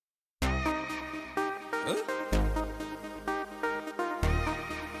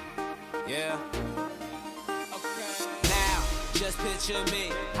Yeah. Okay. Now, just picture me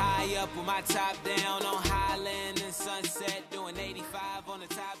high up with my top down on Highland and Sunset, doing 85 on the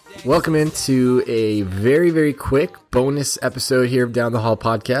top deck. Welcome into a very, very quick bonus episode here of Down the Hall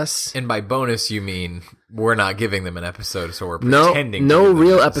Podcast. And by bonus, you mean we're not giving them an episode, so we're pretending. No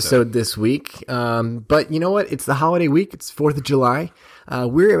real episode this week. But you know what? It's the holiday week. It's 4th of July.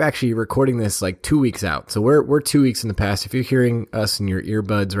 We're actually recording this like 2 weeks out. So we're 2 weeks in the past. If you're hearing us in your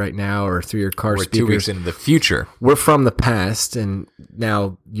earbuds right now or through your car speakers, 2 weeks in the future. We're from the past, and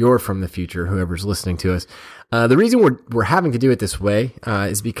now you're from the future, whoever's listening to us. The reason we're having to do it this way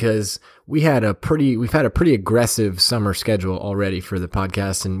is because we've had a pretty aggressive summer schedule already for the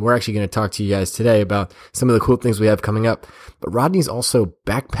podcast, and we're actually going to talk to you guys today about some of the cool things we have coming up. But Rodney's also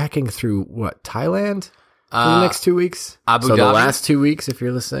backpacking through Thailand for the next 2 weeks? Abu Dhabi. The last 2 weeks, if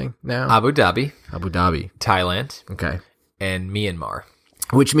you're listening now. Abu Dhabi, Okay. Thailand, and Myanmar.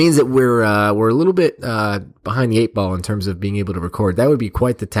 Which means that we're a little bit behind the eight ball in terms of being able to record. That would be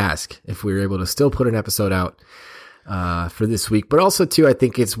quite the task if we were able to still put an episode out for this week. But also, too, I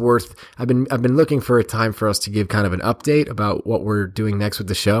think it's worth. I've been looking for a time for us to give kind of an update about what we're doing next with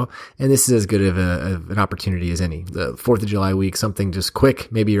the show, and this is as good of an opportunity as any. The 4th of July week, something just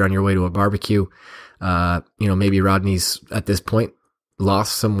quick. Maybe you're on your way to a barbecue. Maybe Rodney's at this point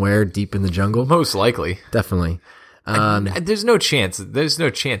lost somewhere deep in the jungle. Most likely, definitely. There's no chance this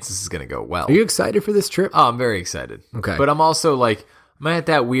is going to go well. Are you excited for this trip? Oh, I'm very excited. Okay. But I'm also like, I'm at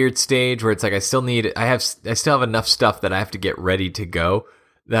that weird stage where it's like I still have enough stuff that I have to get ready to go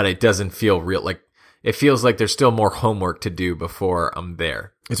that it doesn't feel real. Like it feels like there's still more homework to do before I'm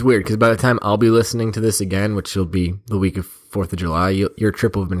there. It's weird because by the time I'll be listening to this again, which will be the week of 4th of July, your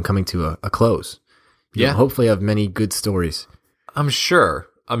trip will have been coming to a close. You'll hopefully have many good stories. I'm sure.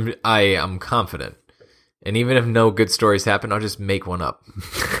 I'm confident. And even if no good stories happen, I'll just make one up.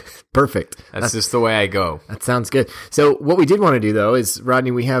 Perfect. That's just the way I go. That sounds good. So what we did want to do, though, is, Rodney,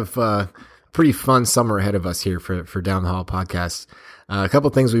 we have a pretty fun summer ahead of us here for Down the Hall Podcast. A couple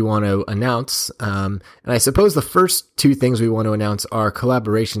things we want to announce. And I suppose the first two things we want to announce are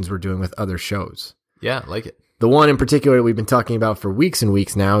collaborations we're doing with other shows. Yeah, I like it. The one in particular we've been talking about for weeks and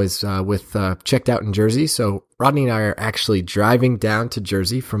weeks now is with Checked Out in Jersey. So Rodney and I are actually driving down to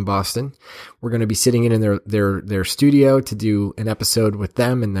Jersey from Boston. We're going to be sitting in their studio to do an episode with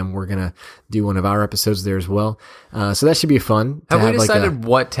them, and then we're going to do one of our episodes there as well. So that should be fun. Have we decided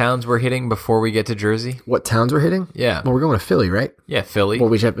what towns we're hitting before we get to Jersey? What towns we're hitting? Yeah. Well, we're going to Philly, right? Yeah, Philly.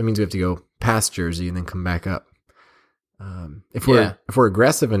 Well, it means we have to go past Jersey and then come back up. If we're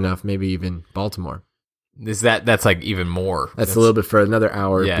aggressive enough, maybe even Baltimore. That's like even more. That's a little bit for another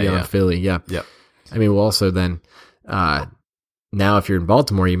hour beyond Philly. Yeah. Yep. I mean, we'll also then, now if you're in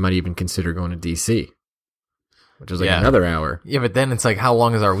Baltimore, you might even consider going to DC, which is like another hour. Yeah, but then it's like, how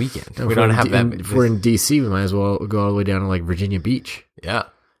long is our weekend? We don't have that. If we're in DC, we might as well go all the way down to like Virginia Beach. Yeah.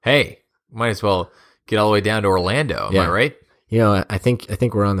 Hey, might as well get all the way down to Orlando. Am I right? You know, I think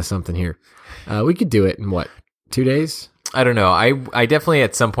we're on to something here. We could do it in 2 days? I don't know. I definitely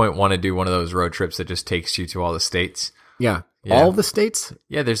at some point want to do one of those road trips that just takes you to all the states. Yeah. All the states?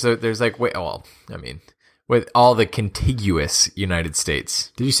 Yeah, there's like, with all the contiguous United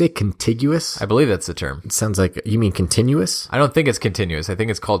States. Did you say contiguous? I believe that's the term. It sounds like, you mean continuous? I don't think it's continuous. I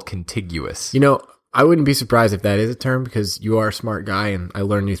think it's called contiguous. You know, I wouldn't be surprised if that is a term because you are a smart guy and I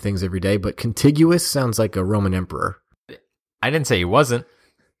learn new things every day, but contiguous sounds like a Roman emperor. I didn't say he wasn't.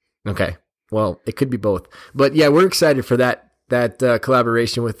 Okay. Well, it could be both. But yeah, we're excited for that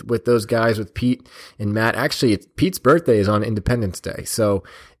collaboration with those guys, with Pete and Matt. Actually, Pete's birthday is on Independence Day. So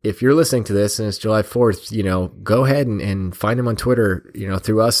if you're listening to this and it's July 4th, go ahead and find him on Twitter,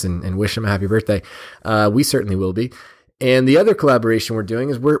 through us and wish him a happy birthday. We certainly will be. And the other collaboration we're doing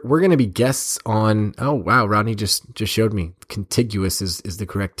is we're going to be guests on, oh wow, Rodney just showed me contiguous is the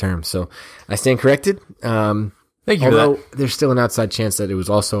correct term. So I stand corrected. Thank you although for that. There's still an outside chance that it was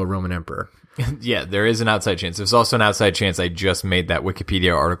also a Roman emperor. Yeah, there is an outside chance. There's also an outside chance I just made that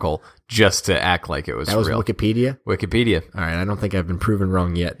Wikipedia article just to act like it was real. That was Wikipedia? Wikipedia. All right, I don't think I've been proven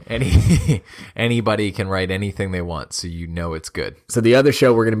wrong yet. Anybody can write anything they want, so it's good. So the other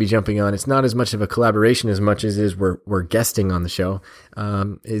show we're going to be jumping on, it's not as much of a collaboration as much as is we're guesting on the show,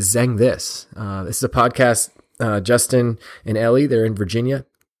 is Zeng This. This is a podcast, Justin and Ellie, they're in Virginia.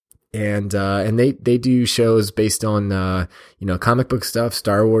 And they do shows based on, comic book stuff,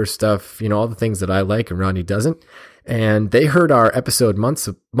 Star Wars stuff, all the things that I like and Rodney doesn't. And they heard our episode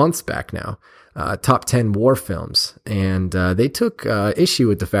months back now, top 10 war films. And, they took, issue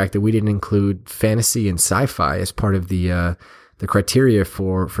with the fact that we didn't include fantasy and sci-fi as part of the criteria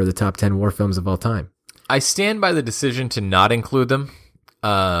for the top 10 war films of all time. I stand by the decision to not include them,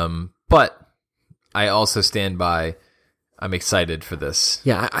 but I also stand by I'm excited for this.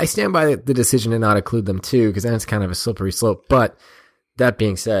 Yeah, I stand by the decision to not include them too, because then it's kind of a slippery slope. But that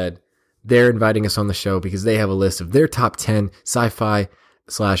being said, they're inviting us on the show because they have a list of their top 10 sci-fi /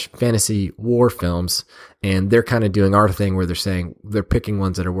 fantasy war films, and they're kind of doing our thing where they're saying they're picking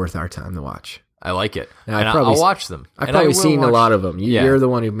ones that are worth our time to watch. I like it. And I'll watch them. I've probably seen a lot of them. Yeah. You're the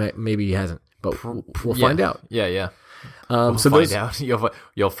one who maybe hasn't, but we'll find out. Yeah. We'll so find out.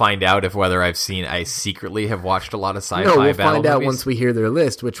 You'll find out if whether I secretly have watched a lot of sci-fi. No, we'll battle find out movies. once we hear their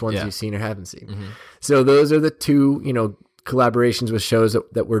list, which ones you've seen or haven't seen. So those are the two, collaborations with shows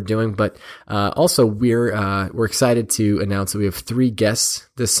that we're doing. But also we're excited to announce that we have 3 guests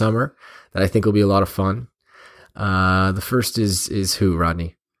this summer that I think will be a lot of fun. The first is who,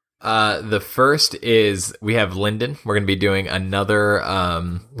 Rodney? The first is we have Lyndon. We're going to be doing another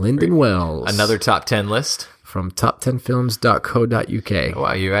Lyndon Wells, another top 10 list from top10films.co.uk.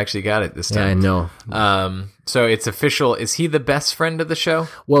 Wow, you actually got it this time. Yeah, I know. So it's official. Is he the best friend of the show?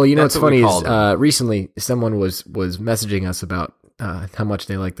 Well, That's what's what we funny called is recently someone was messaging us about how much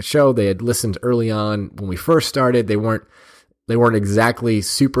they liked the show. They had listened early on when we first started. They weren't exactly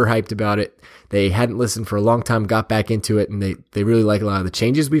super hyped about it. They hadn't listened for a long time, got back into it, and they really like a lot of the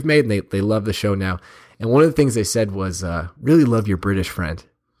changes we've made, and they love the show now. And one of the things they said was, really love your British friend.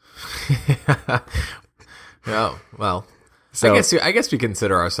 Oh, well, So, I guess we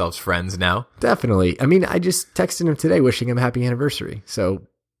consider ourselves friends now. definitely. I mean, I just texted him today wishing him a happy anniversary. So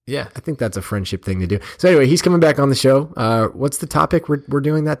Yeah. I think that's a friendship thing to do. So anyway, he's coming back on the show. What's the topic we're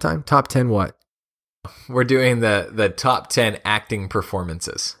doing that time? Top 10 what? We're doing the top 10 acting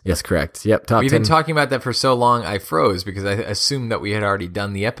performances. Yes, correct. Yep, top We've 10. been talking about that for so long, I froze because I assumed that we had already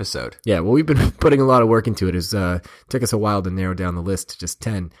done the episode. Yeah, well, we've been putting a lot of work into it. It took us a while to narrow down the list to just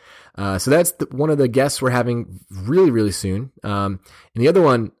 10. So that's one of the guests we're having really, really soon. And the other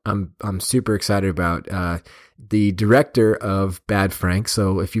one I'm super excited about, the director of Bad Frank.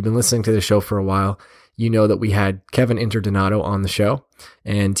 So if you've been listening to the show for a while, you know that we had Kevin Interdonato on the show,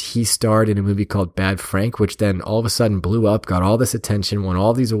 and he starred in a movie called Bad Frank, which then all of a sudden blew up, got all this attention, won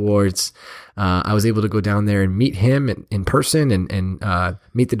all these awards. I was able to go down there and meet him in person and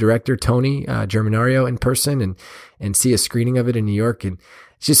meet the director, Tony Germanario, in person and see a screening of it in New York. And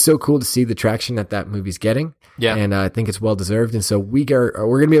it's just so cool to see the traction that movie's getting. Yeah. And I think it's well deserved. And so we're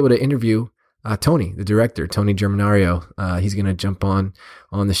going to be able to interview Tony, the director, Tony Germanario. He's going to jump on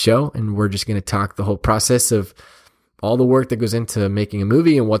the show, and we're just going to talk the whole process of all the work that goes into making a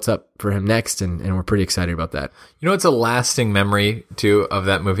movie and what's up for him next. And we're pretty excited about that. You know what's a lasting memory, too, of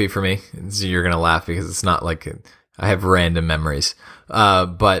that movie for me? You're going to laugh because it's not like I have random memories.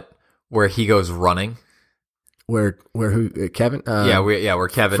 But where he goes running. Where who, Kevin? Where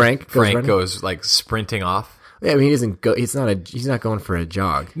Kevin Frank goes like sprinting off. Yeah, I mean, he doesn't go. He's not going for a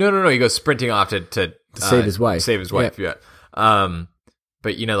jog. No. He goes sprinting off to save his wife. Save his wife. Yeah.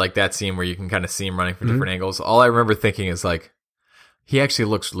 But like that scene where you can kind of see him running from different angles. All I remember thinking is like, he actually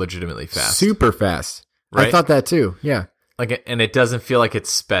looks legitimately fast. Super fast. Right? I thought that too. Yeah. Like, and it doesn't feel like it's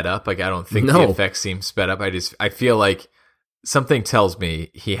sped up. Like, I don't think the effects seem sped up. I feel like something tells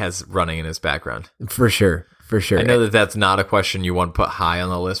me he has running in his background. For sure. I know that that's not a question you want to put high on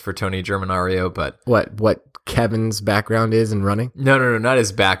the list for Tony Germanario, but what Kevin's background is in running? No, not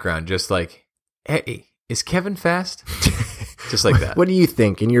his background. Just like, hey, is Kevin fast? Just like that. What do you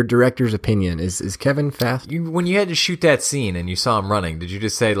think, in your director's opinion? Is Kevin fast? When you had to shoot that scene and you saw him running, did you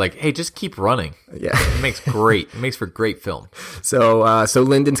just say like, hey, just keep running? Yeah. It makes for great film. So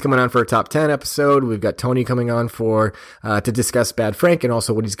Lyndon's coming on for a top 10 episode. We've got Tony coming on to discuss Bad Frank and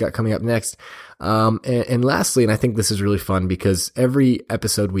also what he's got coming up next. And lastly, and I think this is really fun because every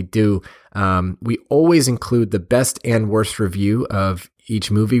episode we do, we always include the best and worst review of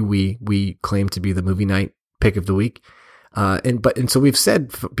each movie we claim to be the movie night pick of the week. And so we've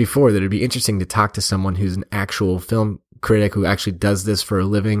said before that it'd be interesting to talk to someone who's an actual film critic who actually does this for a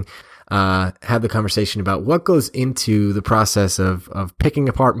living, have the conversation about what goes into the process of picking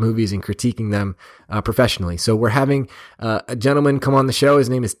apart movies and critiquing them, professionally. So we're having, a gentleman come on the show. His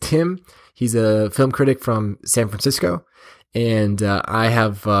name is Tim. He's a film critic from San Francisco. And, I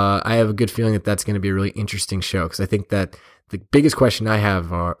have a good feeling that that's going to be a really interesting show. Cause I think that the biggest question I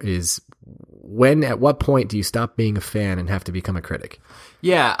have is at what point do you stop being a fan and have to become a critic?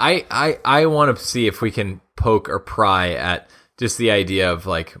 Yeah, I want to see if we can poke or pry at just the idea of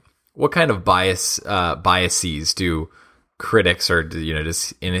like what kind of biases do critics or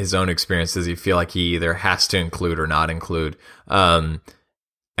just in his own experience does he feel like he either has to include or not include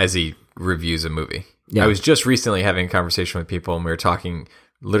as he reviews a movie. Yeah. I was just recently having a conversation with people and we were talking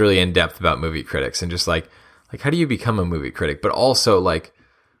literally in depth about movie critics and just like how do you become a movie critic, but also like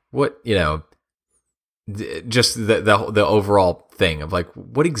what, you know, just the overall thing of like,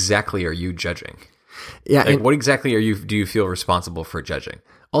 what exactly are you judging? Yeah. Like, what exactly do you feel responsible for judging?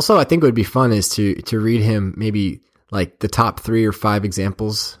 Also, I think what would be fun is to read him maybe like the top 3 or 5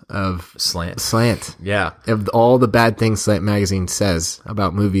 examples of Slant. Yeah. Of all the bad things Slant Magazine says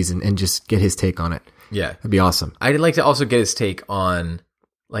about movies and just get his take on it. Yeah. That'd be awesome. I'd like to also get his take on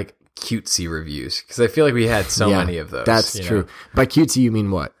like cutesy reviews because I feel like we had so many of those. That's true. By cutesy, you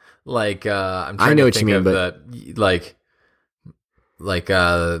mean what? Like, I'm I trying know to what think you mean,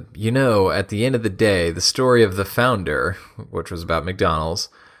 of you know, at the end of the day, the story of the founder, which was about McDonald's,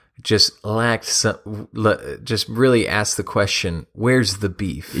 just lacked some, just really asked the question, where's the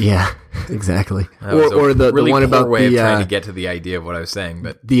beef? Yeah, exactly. Or the really one about way the of trying to get to the idea of what I was saying,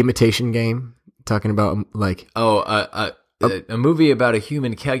 but the Imitation Game, talking about like a movie about a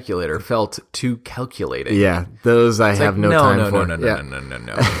human calculator felt too calculating. Yeah, those I have no time for.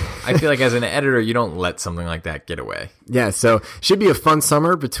 No. I feel like as an editor, you don't let something like that get away. Yeah, so should be a fun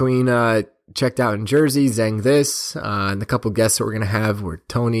summer between Checked Out in Jersey, Zang This, and the couple guests that we're going to have were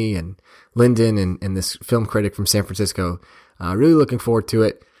Tony and Lyndon and this film critic from San Francisco. Really looking forward to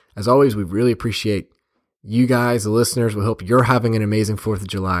it. As always, we really appreciate you guys, the listeners. We hope you're having an amazing 4th of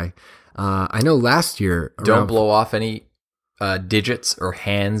July. I know last year... Don't blow off any digits or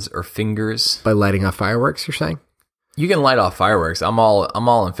hands or fingers. By lighting off fireworks, you're saying? You can light off fireworks. I'm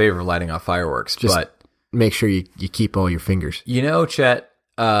all in favor of lighting off fireworks. Just but make sure you keep all your fingers. You know, Chet,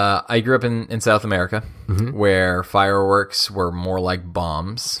 I grew up in South America, where fireworks were more like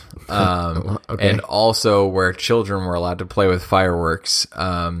bombs, Okay. and also where children were allowed to play with fireworks.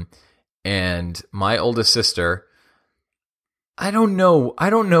 And my oldest sister, I don't know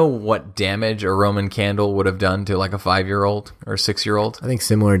what damage a Roman candle would have done to like a 5-year-old or 6-year-old. I think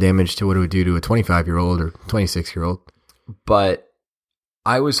similar damage to what it would do to a 25-year-old or 26-year-old. But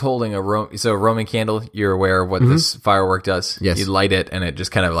I was holding a Roman candle. You're aware of what this firework does? Yes. You light it and it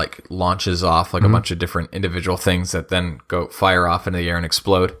just kind of like launches off like a bunch of different individual things that then go fire off into the air and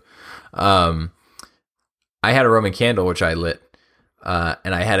explode. I had a Roman candle, which I lit,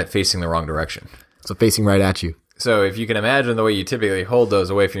 and I had it facing the wrong direction. So facing right at you. So if you can imagine the way you typically hold those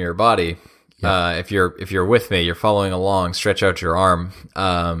away from your body, if you're with me, you're following along, stretch out your arm,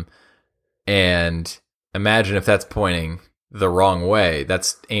 and imagine if that's pointing the wrong way.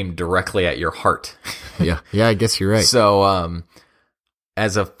 That's aimed directly at your heart. Yeah, I guess you're right. So,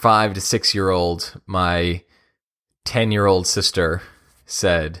 as a 5 to 6-year-old, my 10-year-old sister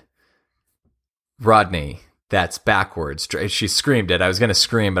said, "Rodney, that's backwards." She screamed it. I was going to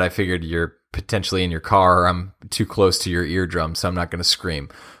scream, but I figured you're potentially in your car, or I'm too close to your eardrum, so I'm not going to scream.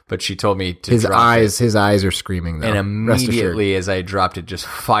 But she told me to drop it. His eyes are screaming, though. And immediately as I dropped it, just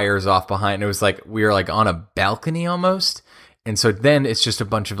fires off behind. It was like we were like on a balcony almost. And so then it's just a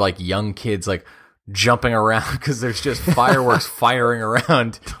bunch of like young kids like jumping around because there's just fireworks firing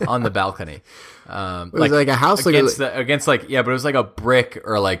around on the balcony. It was like a house against but it was like a brick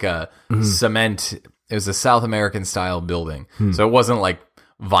or like a cement. It was a South American style building. So it wasn't like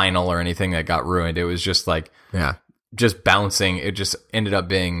vinyl or anything that got ruined. It was just like just bouncing. It just ended up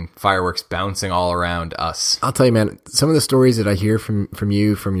being fireworks bouncing all around us. I'll tell you, man, some of the stories that I hear from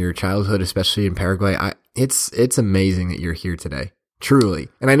you, from your childhood, especially in Paraguay, it's amazing that you're here today. Truly.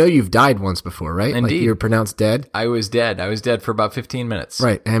 And I know you've died once before, right? Indeed. Like you were pronounced dead? I was dead. I was dead for about 15 minutes.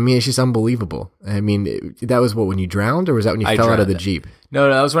 Right. I mean, it's just unbelievable. I mean, that was when you drowned, or was that when you fell out of the Jeep? No,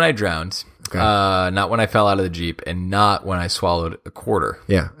 that was when I drowned. Okay. Not when I fell out of the Jeep, and not when I swallowed a quarter.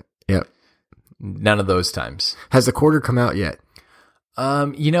 Yeah. Yep. None of those times. Has the quarter come out yet?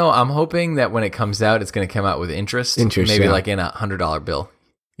 I'm hoping that when it comes out, it's going to come out with interest. Maybe like in a $100 bill.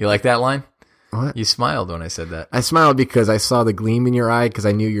 You like that line? What? You smiled when I said that. I smiled because I saw the gleam in your eye because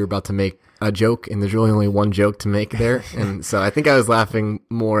I knew you were about to make a joke, and there's really only one joke to make there. And so I think I was laughing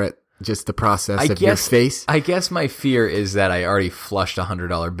more at just the process of your face. I guess my fear is that I already flushed a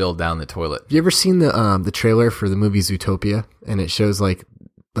 $100 bill down the toilet. You ever seen the trailer for the movie Zootopia? And it shows like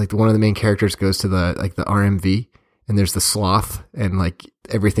one of the main characters goes to the RMV, and there's the sloth, and like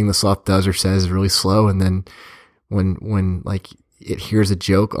everything the sloth does or says is really slow, and then when like it hears a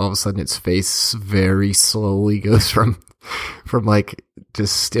joke, all of a sudden its face very slowly goes from like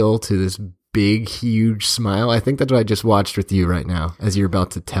just still to this big, huge smile. I think that's what I just watched with you right now as you're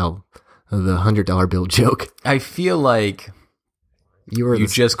about to tell the $100 bill joke. I feel like you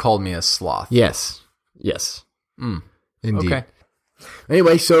just called me a sloth. Yes. Indeed. Okay.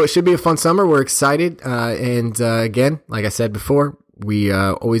 Anyway, so it should be a fun summer. We're excited. And again, like I said before, We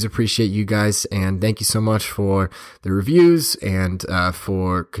always appreciate you guys, and thank you so much for the reviews and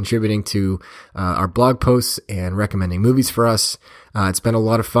for contributing to our blog posts and recommending movies for us. It's been a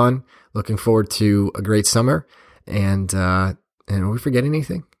lot of fun. Looking forward to a great summer. And are we forgetting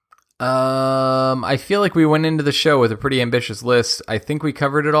anything? I feel like we went into the show with a pretty ambitious list. I think we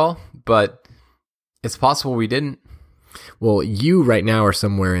covered it all, but it's possible we didn't. Well, you right now are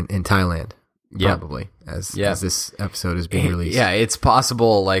somewhere in Thailand. Yeah. Probably as this episode is being released. Yeah, it's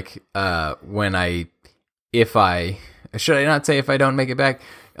possible. Like if I don't make it back.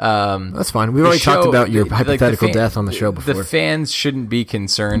 That's fine. We've already talked about your hypothetical death on the show before. The fans shouldn't be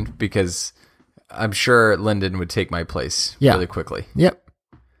concerned because I'm sure Lyndon would take my place really quickly. Yep.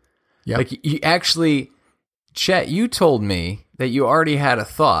 Yeah. Like you actually, Chet, you told me that you already had a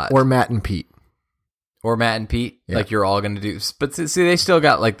thought. Or Matt and Pete. Yeah. Like you're all going to do, but see, they still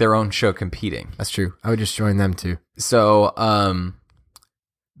got like their own show competing. That's true. I would just join them too. So, I'll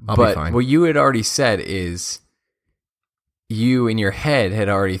be fine. What you had already said is you in your head had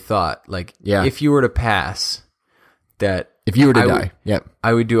already thought like, if you were to pass that, if you were to die,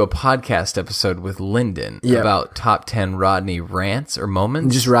 I would do a podcast episode with Lyndon about top 10 Rodney rants or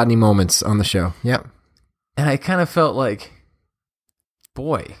moments. Just Rodney moments on the show. Yep. And I kind of felt like,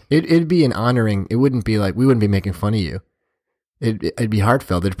 boy, it'd be an honoring. It wouldn't be like we wouldn't be making fun of you. It'd be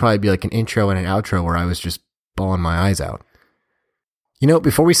heartfelt. It'd probably be like an intro and an outro where I was just bawling my eyes out. You know,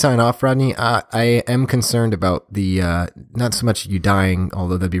 before we sign off, Rodney, I am concerned about the not so much you dying,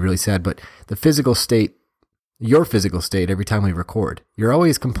 although that'd be really sad, but the physical state, your physical state every time we record. You're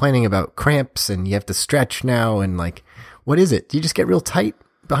always complaining about cramps and you have to stretch now and like, what is it? Do you just get real tight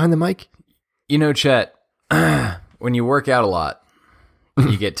behind the mic? You know, Chet, when you work out a lot,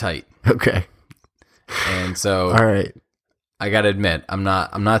 you get tight. Okay. And so, all right. I got to admit, I'm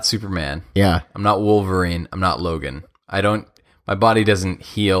not Superman. Yeah. I'm not Wolverine. I'm not Logan. My body doesn't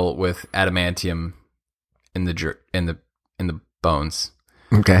heal with adamantium in the bones.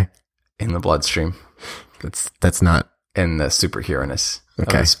 Okay. In the bloodstream. That's not in the superhero-ness of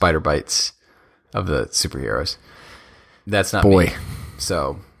the spider bites of the superheroes. That's not me.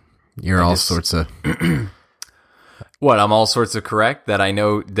 So you're all sorts of what? I'm all sorts of correct that I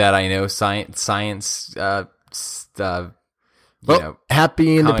know science.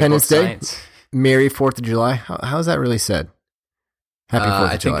 Happy Independence Day. Science. Merry 4th of July. How's that really said? Happy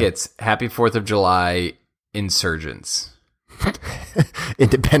 4th of July. I think it's Happy 4th of July, Insurgents.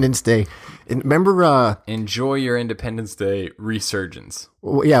 Independence Day. Remember... Enjoy your Independence Day, Resurgence.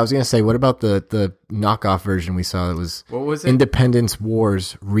 Well, yeah, I was going to say, what about the knockoff version we saw that was... What was it? Independence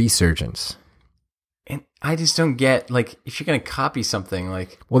Wars Resurgence. And I just don't get, like, if you're going to copy something,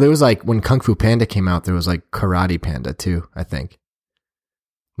 like... Well, there was, like, when Kung Fu Panda came out, there was, like, Karate Panda, too, I think.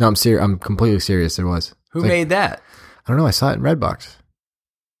 No, I'm serious. I'm completely serious. There was. Who made that? I don't know. I saw it in Redbox.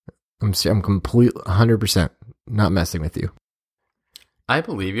 I'm completely 100% not messing with you. I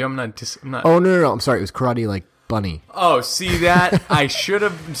believe you. I'm not. Oh no! I'm sorry. It was Karate like Bunny. Oh, see that? I should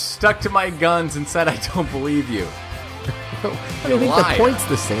have stuck to my guns and said I don't believe you. I think the point's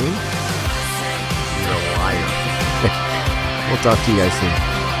the same. You're a liar. We'll talk to you guys soon.